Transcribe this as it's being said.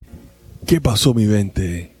¿Qué pasó, mi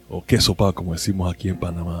gente? O qué sopa, como decimos aquí en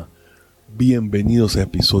Panamá. Bienvenidos a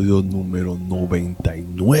episodio número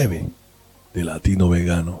 99 de Latino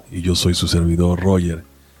Vegano. Y yo soy su servidor, Roger.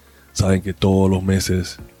 Saben que todos los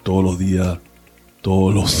meses, todos los días,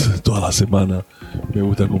 toda la semana, me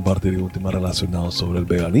gusta compartir un tema relacionado sobre el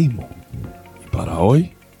veganismo. Y para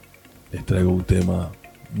hoy, les traigo un tema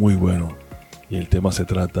muy bueno. Y el tema se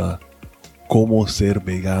trata cómo ser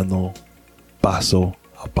vegano paso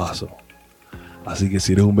a paso. Así que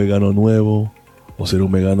si eres un vegano nuevo o si eres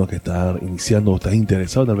un vegano que está iniciando o estás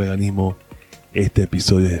interesado en el veganismo, este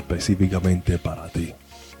episodio es específicamente para ti.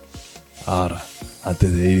 Ahora,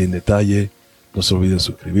 antes de ir en detalle, no se olviden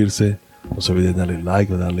suscribirse, no se olviden darle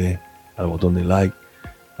like o darle al botón de like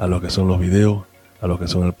a lo que son los videos, a lo que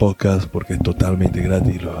son el podcast, porque es totalmente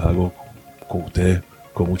gratis y lo hago con ustedes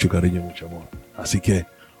con mucho cariño y mucho amor. Así que,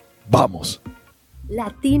 ¡vamos!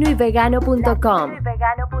 latinoyvegano.com.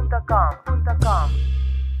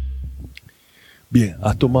 Bien,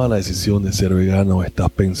 has tomado la decisión de ser vegano, estás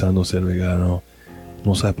pensando ser vegano,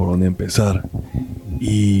 no sabes por dónde empezar.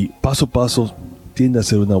 Y paso a paso tiende a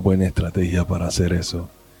ser una buena estrategia para hacer eso,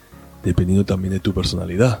 dependiendo también de tu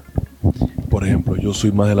personalidad. Por ejemplo, yo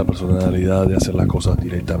soy más de la personalidad de hacer las cosas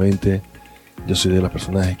directamente. Yo soy de las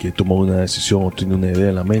personas que toma una decisión o tiene una idea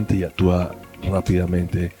en la mente y actúa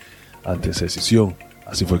rápidamente ante esa decisión.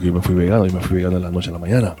 Así fue que yo me fui vegano y me fui vegano de la noche a la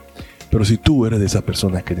mañana. Pero si tú eres de esas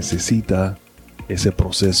personas que necesita ese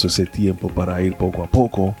proceso, ese tiempo para ir poco a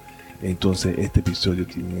poco, entonces este episodio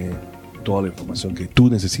tiene toda la información que tú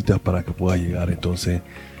necesitas para que puedas llegar entonces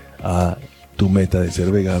a tu meta de ser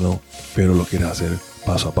vegano, pero lo quieres hacer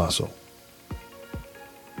paso a paso.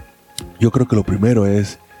 Yo creo que lo primero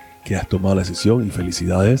es que has tomado la decisión y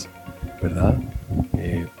felicidades, ¿verdad?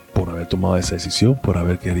 Por haber tomado esa decisión, por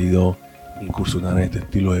haber querido incursionar en este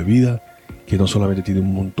estilo de vida que no solamente tiene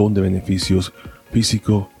un montón de beneficios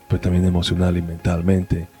físicos, pero también emocional y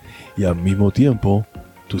mentalmente. Y al mismo tiempo,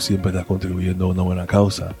 tú siempre estás contribuyendo a una buena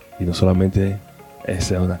causa. Y no solamente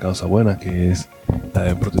esa es una causa buena, que es la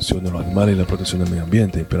de protección de los animales y la protección del medio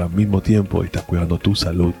ambiente, pero al mismo tiempo estás cuidando tu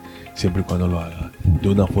salud siempre y cuando lo hagas de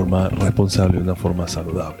una forma responsable, de una forma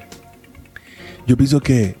saludable. Yo pienso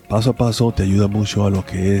que paso a paso te ayuda mucho a lo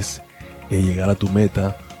que es llegar a tu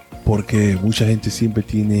meta, porque mucha gente siempre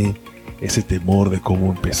tiene ese temor de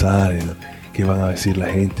cómo empezar, qué van a decir la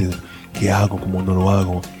gente, qué hago, cómo no lo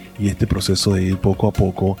hago. Y este proceso de ir poco a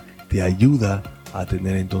poco te ayuda a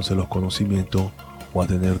tener entonces los conocimientos o a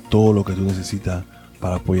tener todo lo que tú necesitas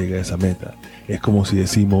para poder llegar a esa meta. Es como si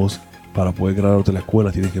decimos, para poder graduarte de la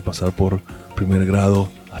escuela tienes que pasar por primer grado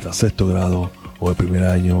hasta sexto grado, o de primer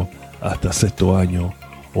año hasta sexto año,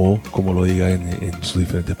 o como lo digan en sus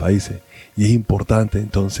diferentes países. Y es importante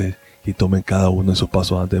entonces que tomen cada uno de esos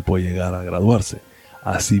pasos antes de poder llegar a graduarse.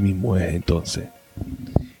 Así mismo es entonces.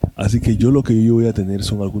 Así que yo voy a tener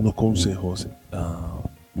son algunos consejos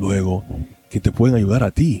luego que te pueden ayudar a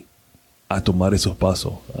ti a tomar esos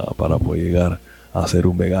pasos para poder llegar a ser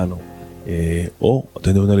un vegano o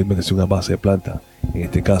tener una alimentación a base de planta. En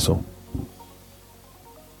este caso,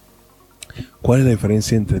 ¿cuál es la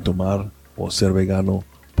diferencia entre tomar o ser vegano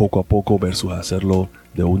poco a poco versus hacerlo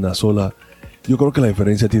de una sola? Yo creo que la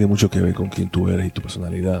diferencia tiene mucho que ver con quién tú eres y tu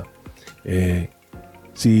personalidad.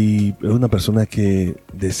 Si eres una persona que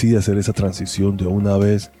decide hacer esa transición de una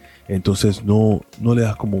vez, entonces no le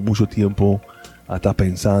das como mucho tiempo a estar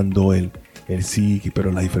pensando el sí,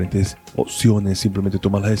 pero las diferentes opciones. Simplemente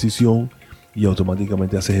tomas la decisión y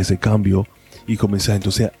automáticamente haces ese cambio y comienzas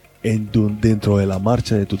entonces dentro de la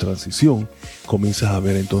marcha de tu transición, comienzas a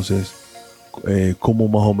ver entonces cómo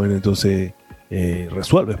más o menos entonces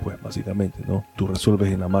resuelves, pues básicamente, ¿no? Tú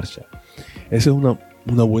resuelves en la marcha. Esa es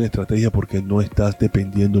una buena estrategia porque no estás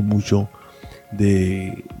dependiendo mucho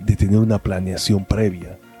de tener una planeación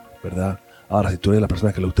previa, ¿verdad? Ahora, si tú eres la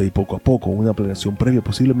persona que le gusta ir poco a poco, una planeación previa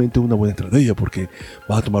posiblemente es una buena estrategia porque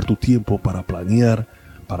vas a tomar tu tiempo para planear,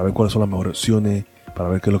 para ver cuáles son las mejores opciones, para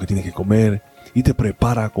ver qué es lo que tienes que comer y te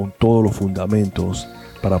prepara con todos los fundamentos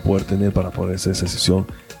para poder hacer esa decisión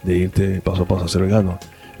de irte paso a paso a ser vegano.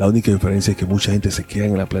 La única diferencia es que mucha gente se queda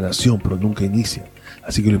en la planeación pero nunca inicia.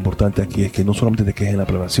 Así que lo importante aquí es que no solamente te quedes en la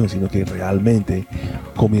planeación, sino que realmente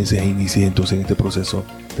comiences e inicies entonces en este proceso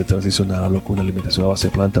de transicionar a lo que una alimentación a base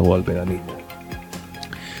de planta o al veganismo.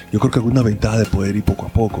 Yo creo que alguna ventaja de poder ir poco a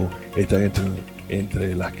poco está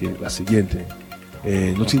entre las siguientes.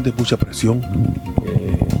 No sientes mucha presión,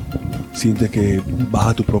 sientes que vas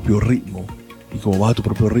a tu propio ritmo, y como vas a tu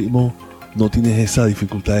propio ritmo no tienes esa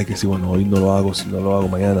dificultad de que si bueno, hoy no lo hago, si no lo hago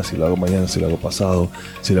mañana, si lo hago mañana, si lo hago pasado,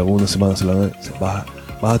 si lo hago una semana, vas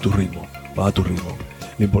a tu ritmo.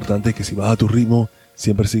 Lo importante es que si vas a tu ritmo,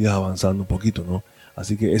 siempre sigas avanzando un poquito, ¿no?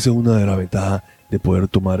 Así que esa es una de las ventajas de poder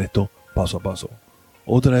tomar esto paso a paso.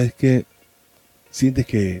 Otra es que sientes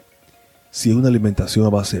que si es una alimentación a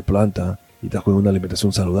base de planta y estás con una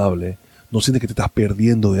alimentación saludable, no sientes que te estás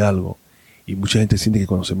perdiendo de algo. Y mucha gente siente que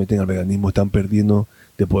cuando se meten al veganismo están perdiendo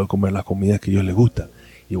de poder comer las comidas que a ellos les gusta.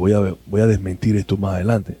 Y voy a desmentir esto más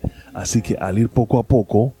adelante. Así que al ir poco a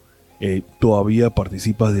poco, todavía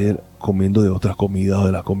participas de comiendo de otras comidas o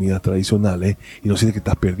de las comidas tradicionales y no sientes que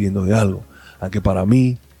estás perdiendo de algo. Aunque para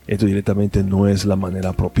mí esto directamente no es la manera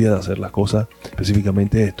apropiada de hacer las cosas,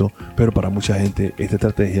 específicamente esto, pero para mucha gente esta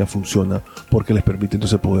estrategia funciona porque les permite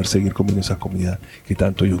entonces poder seguir comiendo esas comidas que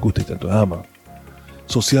tanto ellos gustan y tanto aman.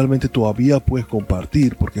 Socialmente todavía puedes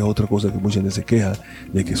compartir, porque es otra cosa que mucha gente se queja,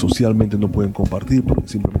 de que socialmente no pueden compartir porque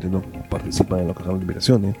simplemente no participan en lo que son las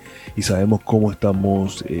liberaciones, y sabemos cómo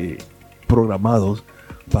estamos programados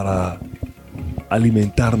para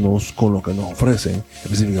alimentarnos con lo que nos ofrecen,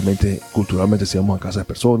 específicamente culturalmente, si vamos a casa de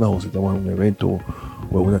personas o si estamos en un evento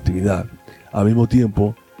o en una actividad. Al mismo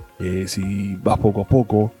tiempo, si vas poco a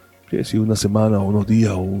poco, si una semana o unos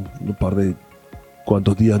días o un par de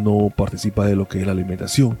cuántos días no participas de lo que es la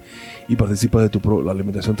alimentación y participas de la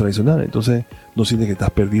alimentación tradicional, entonces no sientes que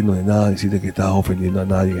estás perdiendo de nada, ni sientes que estás ofendiendo a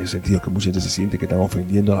nadie, en el sentido que mucha gente se siente que están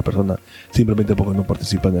ofendiendo a las personas simplemente porque no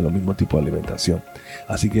participan en el mismo tipo de alimentación.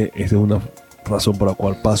 Así que esta es una razón por la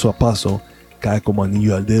cual paso a paso cae como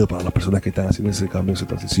anillo al dedo para las personas que están haciendo ese cambio, esa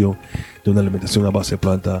transición de una alimentación a base de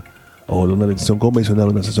planta o de una alimentación convencional a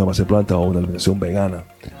una alimentación a base de planta o una alimentación vegana.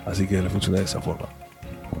 Así que le funciona de esa forma.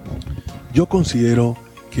 Yo considero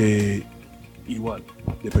que igual,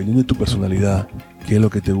 dependiendo de tu personalidad, qué es lo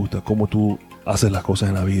que te gusta, cómo tú haces las cosas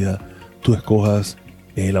en la vida, tú escojas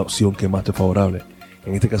la opción que más te es favorable.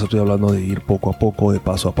 En este caso estoy hablando de ir poco a poco, de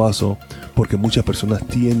paso a paso, porque muchas personas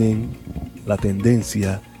tienen la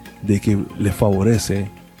tendencia de que les favorece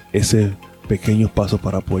ese pequeño paso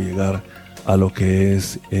para poder llegar a lo que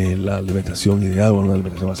es la alimentación ideal o una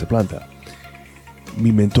alimentación a base de planta.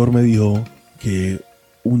 Mi mentor me dijo que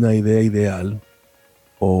una idea ideal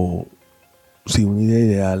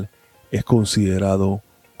es considerado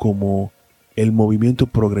como el movimiento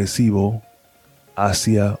progresivo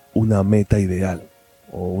hacia una meta ideal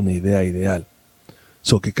o una idea ideal.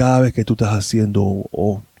 Que cada vez que tú estás haciendo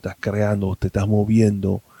o estás creando o te estás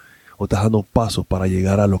moviendo o estás dando pasos para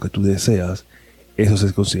llegar a lo que tú deseas, eso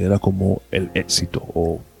se considera como el éxito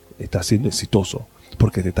o estás siendo exitoso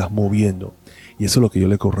porque te estás moviendo. Y eso es lo que yo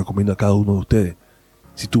le recomiendo a cada uno de ustedes.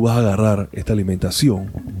 Si tú vas a agarrar esta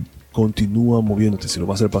alimentación, continúa moviéndote. Si lo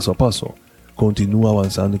vas a hacer paso a paso, continúa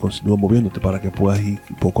avanzando y continúa moviéndote para que puedas ir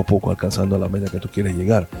poco a poco alcanzando a la meta que tú quieres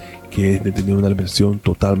llegar, que es de tener una alimentación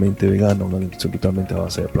totalmente vegana, una alimentación totalmente a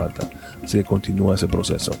base de planta. Así que continúa ese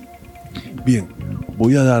proceso. Bien,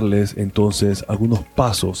 voy a darles entonces algunos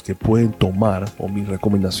pasos que pueden tomar, o mis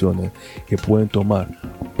recomendaciones que pueden tomar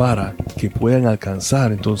para que puedan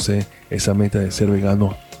alcanzar entonces esa meta de ser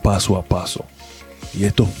veganos paso a paso. Y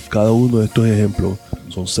cada uno de estos ejemplos,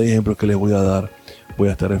 son 6 ejemplos que les voy a dar. Voy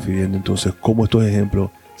a estar refiriendo entonces cómo estos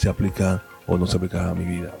ejemplos se aplican o no se aplican a mi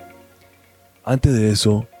vida. Antes de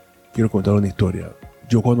eso, quiero contar una historia.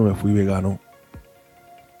 Yo cuando me fui vegano,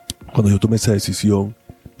 cuando yo tomé esa decisión,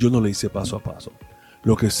 yo no le hice paso a paso.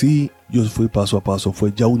 Lo que sí yo fui paso a paso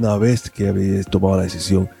fue ya una vez que había tomado la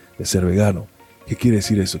decisión de ser vegano. ¿Qué quiere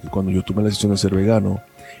decir eso? Que cuando yo tomé la decisión de ser vegano,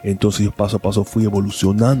 entonces yo paso a paso fui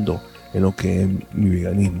evolucionando en lo que es mi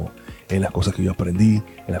veganismo, en las cosas que yo aprendí,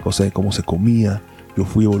 en las cosas de cómo se comía, yo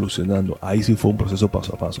fui evolucionando. Ahí sí fue un proceso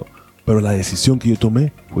paso a paso, pero la decisión que yo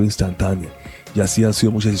tomé fue instantánea, y así han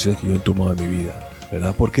sido muchas decisiones que yo he tomado en mi vida,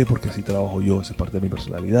 ¿verdad? ¿Por qué? Porque así trabajo yo, es parte de mi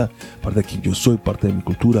personalidad, parte de quien yo soy, parte de mi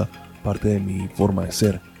cultura, parte de mi forma de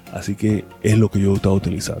ser, así que es lo que yo he estado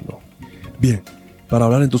utilizando. Bien, para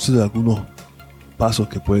hablar entonces de algunos pasos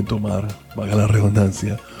que pueden tomar, valga la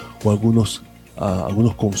redundancia, o algunos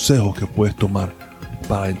consejos que puedes tomar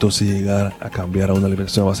para entonces llegar a cambiar a una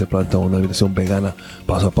alimentación a base de planta o una alimentación vegana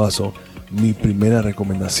paso a paso. Mi primera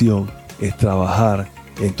recomendación es trabajar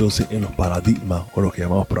entonces en los paradigmas o lo que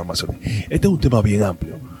llamamos programaciones. Este es un tema bien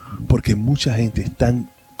amplio porque mucha gente está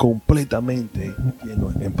completamente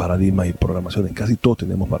lleno en paradigmas y programaciones. Casi todos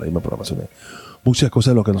tenemos paradigmas y programaciones. Muchas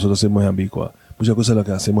cosas de lo que nosotros hacemos es ambigua, muchas cosas de lo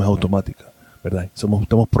que hacemos es automática, ¿verdad?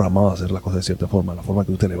 Estamos programados a hacer las cosas de cierta forma. La forma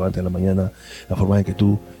que tú te levantas en la mañana, la forma en que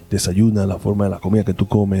tú desayunas, la forma de la comida que tú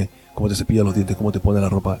comes, cómo te cepillas los dientes, cómo te pones la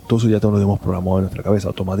ropa, todo eso ya te lo hemos programado en nuestra cabeza.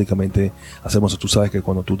 Automáticamente hacemos eso. Tú sabes que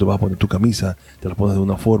cuando tú te vas a poner tu camisa, te la pones de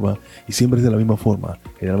una forma y siempre es de la misma forma.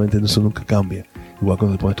 Generalmente eso nunca cambia. Igual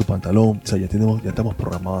cuando te pones tu pantalón, o sea, ya estamos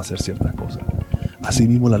programados a hacer ciertas cosas.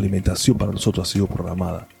 Asimismo, la alimentación para nosotros ha sido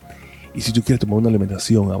programada. Y si tú quieres tomar una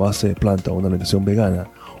alimentación a base de planta o una alimentación vegana,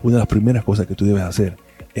 una de las primeras cosas que tú debes hacer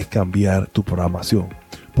es cambiar tu programación.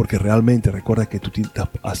 Porque realmente recuerda que tú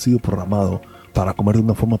has sido programado para comer de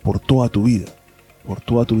una forma por toda tu vida. Por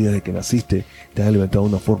toda tu vida, desde que naciste, te has alimentado de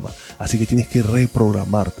una forma. Así que tienes que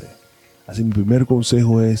reprogramarte. Así mi primer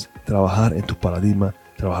consejo es trabajar en tus paradigmas,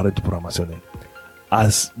 trabajar en tus programaciones.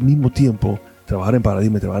 Al mismo tiempo, trabajar en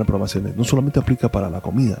paradigmas y trabajar en programaciones no solamente aplica para la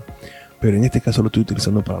comida, pero en este caso lo estoy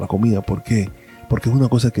utilizando para la comida. ¿Por qué? Porque es una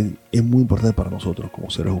cosa que es muy importante para nosotros como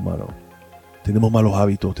seres humanos. Tenemos malos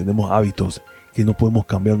hábitos, tenemos hábitos que no podemos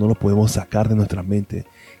cambiar, no los podemos sacar de nuestra mente.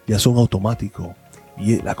 Ya son automáticos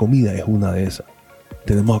y la comida es una de esas.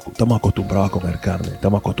 Estamos acostumbrados a comer carne,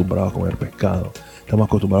 estamos acostumbrados a comer pescado, estamos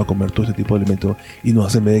acostumbrados a comer todo este tipo de alimentos y nos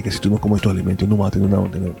hacen ver que si tú no comes estos alimentos no vas a tener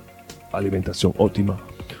una alimentación óptima,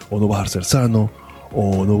 o no vas a ser sano,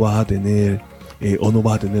 o no vas a tener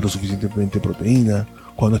lo suficientemente proteína,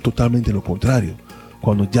 cuando es totalmente lo contrario.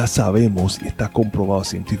 Cuando ya sabemos y está comprobado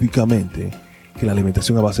científicamente que la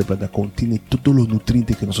alimentación a base de planta contiene todos los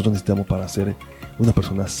nutrientes que nosotros necesitamos para ser unas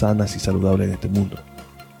personas sanas y saludables en este mundo.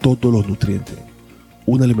 Todos los nutrientes.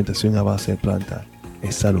 Una alimentación a base de planta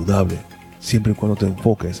es saludable siempre y cuando te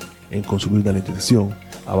enfoques en consumir una alimentación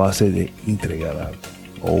a base de integral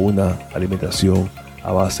o una alimentación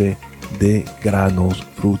a base de granos,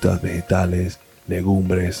 frutas, vegetales,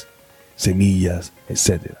 legumbres, semillas,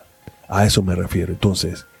 etc. A eso me refiero.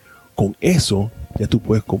 Entonces, con eso ya tú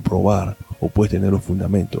puedes comprobar o puedes tener los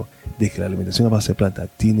fundamentos de que la alimentación a base de planta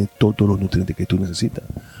tiene todos los nutrientes que tú necesitas.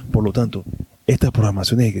 Por lo tanto, estas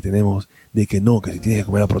programaciones que tenemos de que no, que si tienes que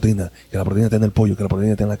comer la proteína, que la proteína está en el pollo, que la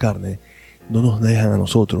proteína está en la carne, no nos dejan a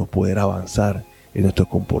nosotros poder avanzar en nuestro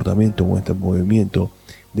comportamiento o en nuestro movimiento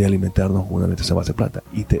de alimentarnos con una alimentación a base de planta.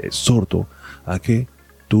 Y te exhorto a que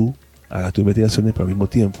tú hagas tus investigaciones, pero al mismo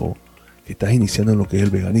tiempo que estás iniciando en lo que es el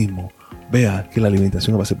veganismo, vea que la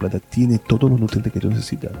alimentación a base de planta tiene todos los nutrientes que tú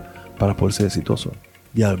necesitas para poder ser exitoso.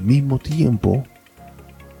 Y al mismo tiempo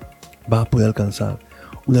vas a poder alcanzar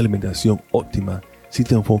una alimentación óptima si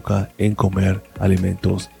te enfocas en comer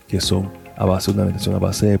alimentos que son a base de una alimentación a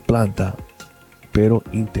base de planta, pero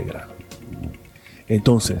integral.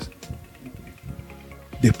 Entonces,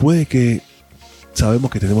 después de que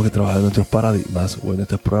sabemos que tenemos que trabajar en nuestros paradigmas o en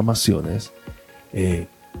nuestras programaciones,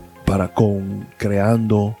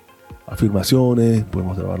 creando afirmaciones,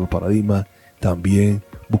 podemos trabajar los paradigmas, también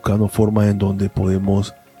buscando formas en donde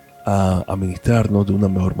podemos administrarnos de una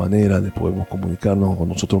mejor manera, de podemos comunicarnos con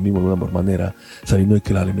nosotros mismos de una mejor manera, sabiendo de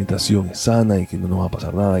que la alimentación es sana y que no nos va a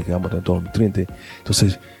pasar nada y que vamos a tener todos los nutrientes.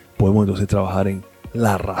 Entonces podemos trabajar en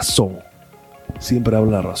la razón. Siempre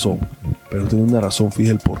habla de la razón, pero tener una razón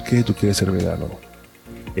fija el por qué tú quieres ser vegano.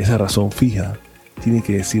 Esa razón fija tiene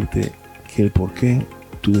que decirte que el por qué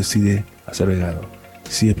tú decides ser vegano.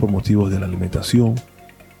 Si es por motivos de la alimentación,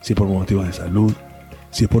 si es por motivos de salud,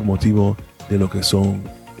 si es por motivos de lo que son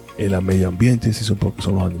el medio ambiente, si son porque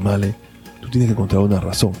son los animales, tú tienes que encontrar una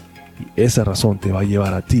razón. Y esa razón te va a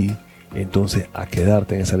llevar a ti, entonces, a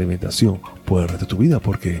quedarte en esa alimentación por el resto de tu vida.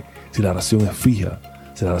 Porque si la razón es fija,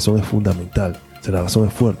 si la razón es fundamental, si la razón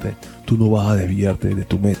es fuerte, tú no vas a desviarte de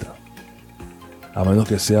tu meta. A menos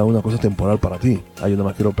que sea una cosa temporal para ti. Yo nada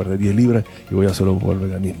más quiero perder 10 libras y voy a hacerlo por el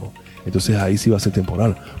veganismo. Entonces ahí sí va a ser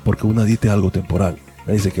temporal, porque una dieta es algo temporal.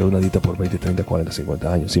 Nadie se queda una dieta por 20, 30, 40,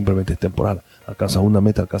 50 años. Simplemente es temporal. Alcanzas una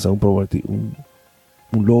meta, alcanzas un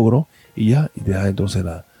logro y ya, y dejas entonces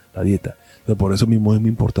la dieta. Entonces, por eso mismo es muy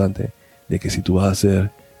importante de que si tú vas a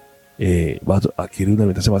adquirir una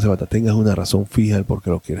alimentación base de planta, tengas una razón fija del por qué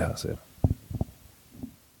lo quieres hacer.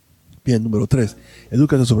 Bien, número 3,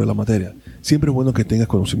 edúcate sobre la materia. Siempre es bueno que tengas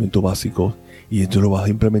conocimientos básicos y tú lo vas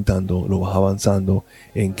implementando, lo vas avanzando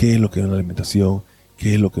en qué es lo que es una alimentación,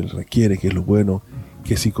 qué es lo que requiere, qué es lo bueno,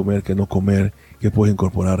 qué sí comer, qué no comer, qué puedes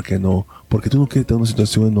incorporar, qué no. Porque tú no quieres tener una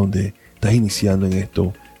situación en donde estás iniciando en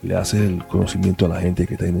esto, le haces el conocimiento a la gente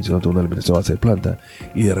que está iniciando una alimentación a base de planta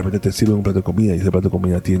y de repente te sirven un plato de comida y ese plato de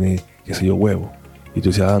comida tiene, qué sé yo, huevo. Y tú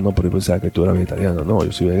dices, no, pero yo pensaba que tú eras vegetariano. No,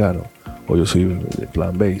 yo soy vegano o yo soy de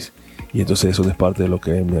plant-based. Y entonces eso es parte de lo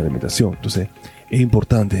que es mi alimentación. Entonces es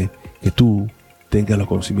importante que tú tengas los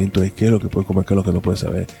conocimientos de qué es lo que puedes comer, qué es lo que no puedes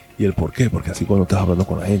saber y el por qué. Porque así cuando estás hablando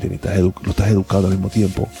con la gente, lo estás educando al mismo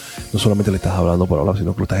tiempo. No solamente le estás hablando por hablar,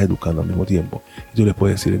 sino que lo estás educando al mismo tiempo. Y tú les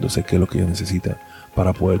puedes decir entonces qué es lo que ellos necesitan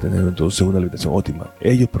para poder tener entonces una alimentación óptima.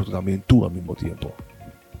 Ellos, pero también tú al mismo tiempo.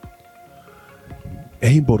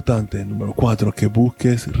 Es importante, número 4, que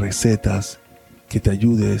busques recetas, que te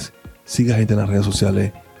ayudes, sigas gente en las redes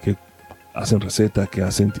sociales que hacen recetas, que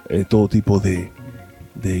hacen todo tipo de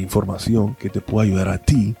información que te pueda ayudar a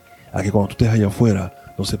ti, a que cuando tú estés allá afuera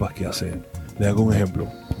no sepas qué hacer. Le hago un ejemplo.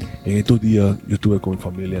 En estos días yo estuve con mi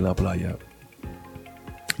familia en la playa.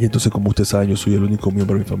 Y entonces, como ustedes saben, yo soy el único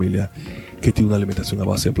miembro de mi familia que tiene una alimentación a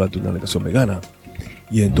base de planta, una alimentación vegana.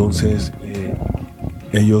 Y entonces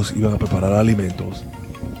ellos iban a preparar alimentos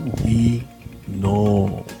y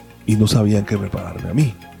no sabían qué prepararme a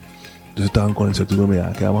mí. Entonces estaban con la incertidumbre,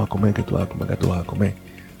 ¿qué vamos a comer? ¿Qué tú vas a comer? ¿Qué tú vas a comer?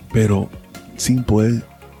 Pero sin poder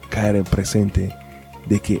caer en presente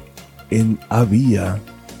de que había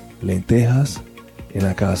lentejas en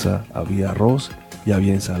la casa, había arroz y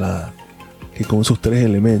había ensalada. Que con esos 3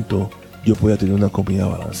 elementos yo podía tener una comida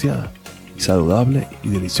balanceada, saludable y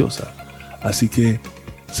deliciosa. Así que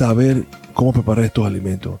saber cómo preparar estos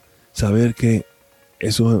alimentos, saber que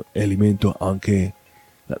esos alimentos, aunque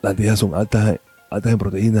las lentejas son altas en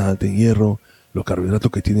proteínas, altas en hierro, los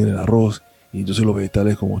carbohidratos que tiene el arroz y entonces los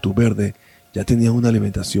vegetales como tus verdes, ya tenían una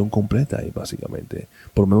alimentación completa ahí básicamente,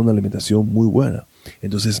 por lo menos una alimentación muy buena.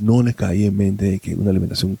 Entonces no les caía en mente que una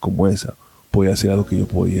alimentación como esa podía ser algo que yo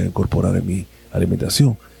podía incorporar en mi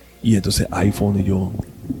alimentación. Y entonces ahí fue donde yo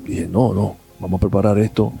dije, no, vamos a preparar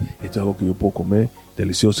esto es algo que yo puedo comer,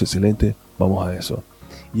 delicioso, excelente, vamos a eso.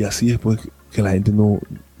 Y así es pues que la gente no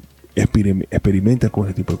experimenta con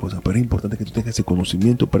ese tipo de cosas, pero es importante que tú tengas ese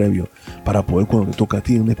conocimiento previo para poder, cuando te toca a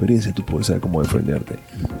ti una experiencia, tú puedes saber cómo defenderte,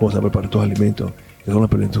 cómo saber preparar tus alimentos, que son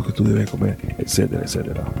los alimentos que tú debes comer, etcétera,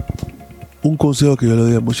 etcétera. Un consejo que yo le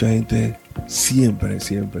doy a mucha gente siempre,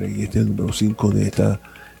 y este es el número 5 de esta,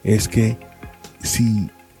 es que si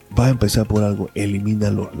vas a empezar por algo, elimina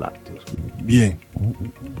los lácteos. Bien,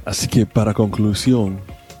 así que para conclusión,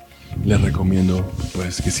 les recomiendo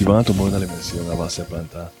pues que si van a tomar una alimentación a base de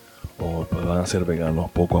planta o pues van a ser veganos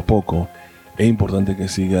poco a poco, es importante que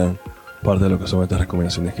sigan parte de lo que son estas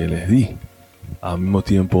recomendaciones que les di. Al mismo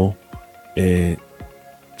tiempo,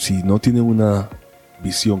 si no tienen una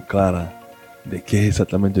visión clara de qué es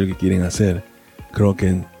exactamente lo que quieren hacer, creo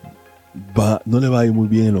que no le va a ir muy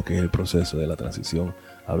bien en lo que es el proceso de la transición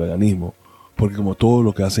al veganismo, porque como todo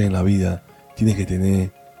lo que haces en la vida, tienes que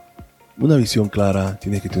tener una visión clara,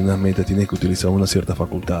 tienes que tener unas metas, tienes que utilizar unas ciertas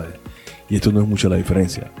facultades, y esto no es mucho la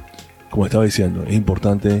diferencia. Como estaba diciendo, es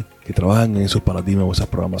importante que trabajen en esos paradigmas o esas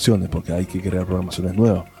programaciones, porque hay que crear programaciones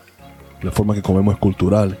nuevas. La forma que comemos es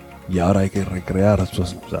cultural, y ahora hay que recrear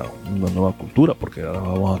una nueva cultura, porque ahora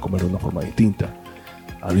vamos a comer de una forma distinta.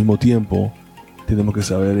 Al mismo tiempo, tenemos que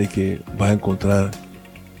saber de que vas a encontrar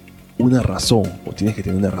una razón, o tienes que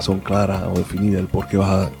tener una razón clara o definida del por qué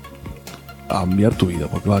vas a cambiar tu vida,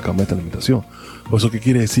 por qué vas a cambiar tu alimentación. Por eso, ¿qué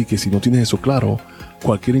quiere decir? Que si no tienes eso claro,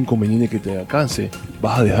 cualquier inconveniente que te alcance,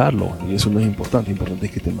 vas a dejarlo, y eso no es importante. Lo importante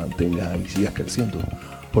es que te mantengas y sigas creciendo,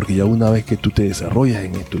 porque ya una vez que tú te desarrollas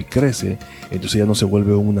en esto y creces, entonces ya no se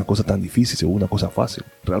vuelve una cosa tan difícil, se vuelve una cosa fácil.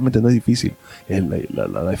 Realmente no es difícil,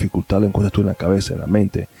 la dificultad la encuentras tú en la cabeza, en la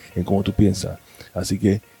mente, en cómo tú piensas. Así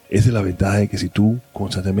que esa es la ventaja de que si tú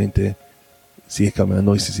constantemente sigues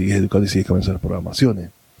caminando y si sigues educando y sigues cambiando las programaciones,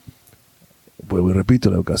 vuelvo y repito,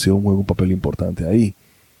 la educación juega un papel importante ahí.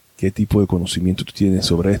 ¿Qué tipo de conocimiento tú tienes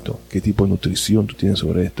sobre esto? ¿Qué tipo de nutrición tú tienes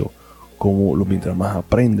sobre esto? Mientras más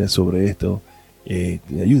aprendes sobre esto, te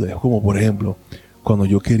ayuda. Es como, por ejemplo, cuando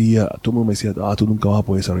yo quería, todo el mundo me decía, tú nunca vas a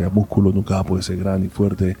poder desarrollar músculo, nunca vas a poder ser grande y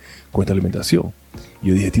fuerte con esta alimentación. Y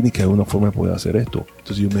yo dije, tiene que haber una forma de poder hacer esto.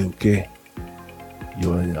 Entonces yo me eduqué,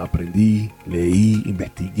 yo aprendí, leí,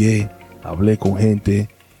 investigué, hablé con gente,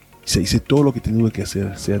 se hice todo lo que tuve que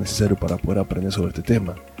hacer, sea necesario para poder aprender sobre este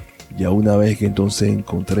tema. Ya una vez que entonces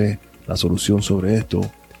encontré la solución sobre esto,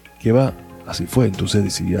 así fue. Entonces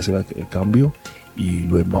decidí hacer el cambio y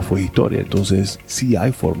lo demás fue historia. Entonces sí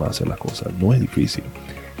hay forma de hacer las cosas, no es difícil,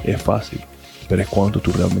 es fácil, pero es cuánto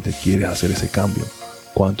tú realmente quieres hacer ese cambio,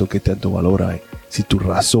 qué tanto valor hay, si tu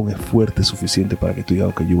razón es fuerte, suficiente para que tú digas,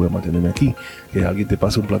 ok, yo voy a mantenerme aquí. Que alguien te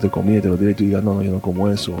pase un plato de comida y te lo tire y tú digas, no, yo no como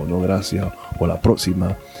eso, o no, gracias, o la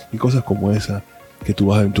próxima, y cosas como esas que tú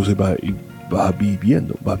vas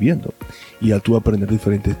viendo, y al tú aprender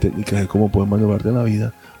diferentes técnicas de cómo poder maniobrarte en la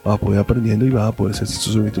vida, vas a poder aprendiendo y vas a poder hacer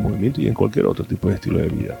ejercicio en este movimiento y en cualquier otro tipo de estilo de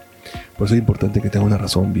vida. Por eso es importante que tengas una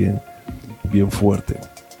razón bien fuerte.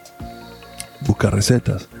 Busca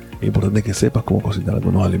recetas. Es importante que sepas cómo cocinar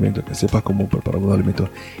algunos alimentos, que sepas cómo preparar algunos alimentos,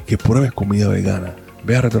 que pruebes comida vegana,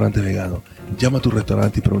 ve a restaurantes veganos, llama a tu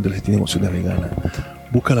restaurante y pregúntale si tienen opciones veganas.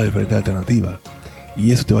 Busca las diferentes alternativas,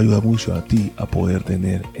 y eso te va a ayudar mucho a ti a poder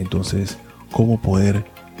tener entonces cómo poder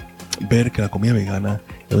ver que la comida vegana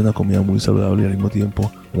es una comida muy saludable y al mismo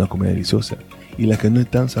tiempo una comida deliciosa, y la que no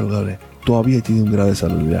es tan saludable todavía tiene un grado de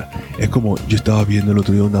salubridad. Es como yo estaba viendo el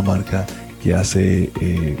otro día una marca que hace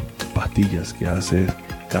pastillas, que hace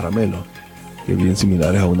caramelos, que bien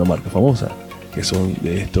similares a una marca famosa, que son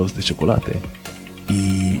de estos de chocolate,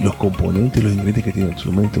 y los componentes, los ingredientes que tiene el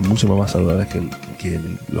suplemento son mucho más saludables que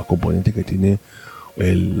los componentes que tiene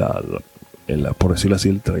por decirlo así,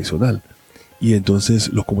 el tradicional. Y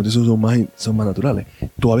entonces los componentes son más naturales.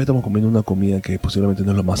 Todavía estamos comiendo una comida que posiblemente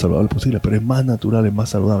no es lo más saludable posible, pero es más natural, es más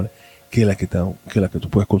saludable que la que tú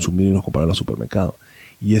puedes consumir y no comprar en los supermercados.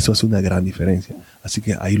 Y eso hace una gran diferencia. Así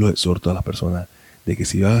que ahí los exhorto a las personas de que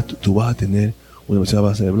si tú vas a tener una alimentación a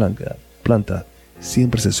base de plantas,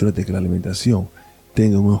 siempre asesórate que la alimentación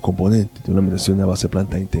tenga unos componentes de una alimentación a base de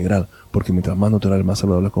planta integral, porque mientras más natural y más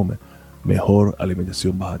saludable comes, mejor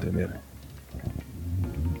alimentación vas a tener.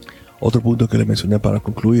 Otro punto que les mencioné para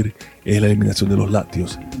concluir es la eliminación de los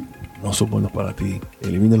lácteos. No son buenos para ti.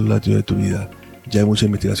 Elimina los lácteos de tu vida. Ya hay muchas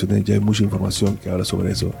investigaciones, ya hay mucha información que habla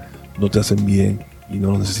sobre eso. No te hacen bien y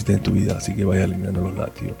no los necesitas en tu vida, así que vaya eliminando los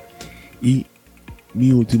lácteos. Y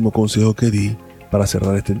mi último consejo que di para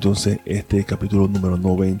cerrar este capítulo número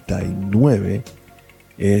 99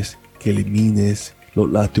 es que elimines los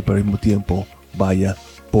lácteos, pero al mismo tiempo vaya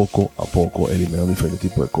poco a poco eliminando diferentes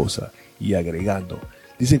tipos de cosas y agregando.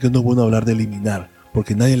 Dicen que no es bueno hablar de eliminar,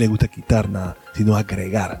 porque a nadie le gusta quitar nada, sino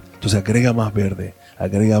agregar. Entonces agrega más verde,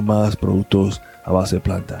 agrega más productos a base de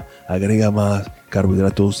planta, agrega más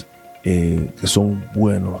carbohidratos que son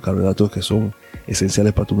buenos, carbohidratos que son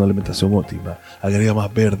esenciales para una alimentación óptima. Agrega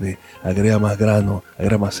más verde, agrega más grano,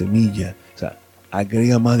 agrega más semilla. O sea,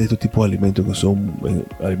 agrega más de estos tipos de alimentos que son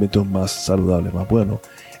alimentos más saludables, más buenos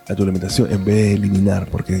a tu alimentación, en vez de eliminar,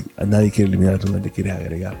 porque a nadie quiere eliminar, a nadie quiere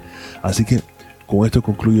agregar. Así que con esto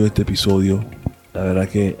concluyo este episodio. La verdad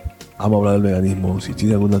que amo hablar del veganismo. Si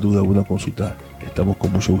tienen alguna duda, alguna consulta, estamos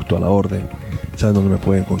con mucho gusto a la orden. Saben dónde me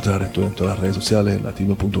pueden encontrar. Estoy en todas las redes sociales,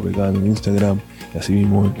 latino.vegano en Instagram, y así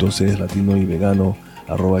mismo entonces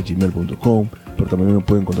latinoyvegano@gmail.com. Pero también me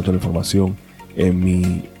pueden encontrar toda la información en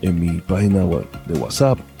mi página de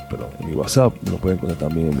WhatsApp. En mi WhatsApp, lo pueden encontrar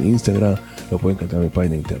también en mi Instagram, lo pueden encontrar en mi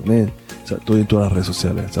página de internet. O sea, estoy en todas las redes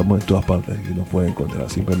sociales, estamos en todas partes y nos pueden encontrar.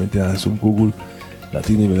 Simplemente haces un Google,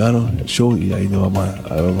 Latino y Vegano, el show, y ahí nos vamos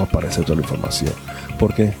a aparecer toda la información.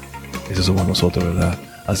 Porque esos somos nosotros, ¿verdad?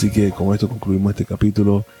 Así que con esto concluimos este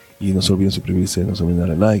capítulo y no se olviden suscribirse, no se olviden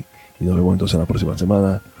darle like y nos vemos entonces en la próxima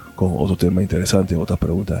semana con otros temas interesantes, otras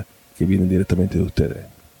preguntas que vienen directamente de ustedes.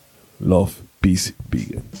 Love, peace,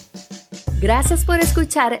 vegan. Gracias por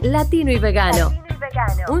escuchar Latino y Vegano,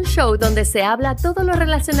 un show donde se habla todo lo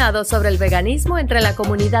relacionado sobre el veganismo entre la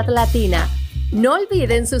comunidad latina. No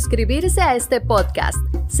olviden suscribirse a este podcast,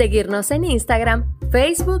 seguirnos en Instagram,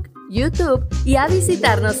 Facebook, YouTube y a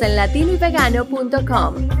visitarnos en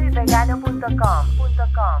latinoyvegano.com.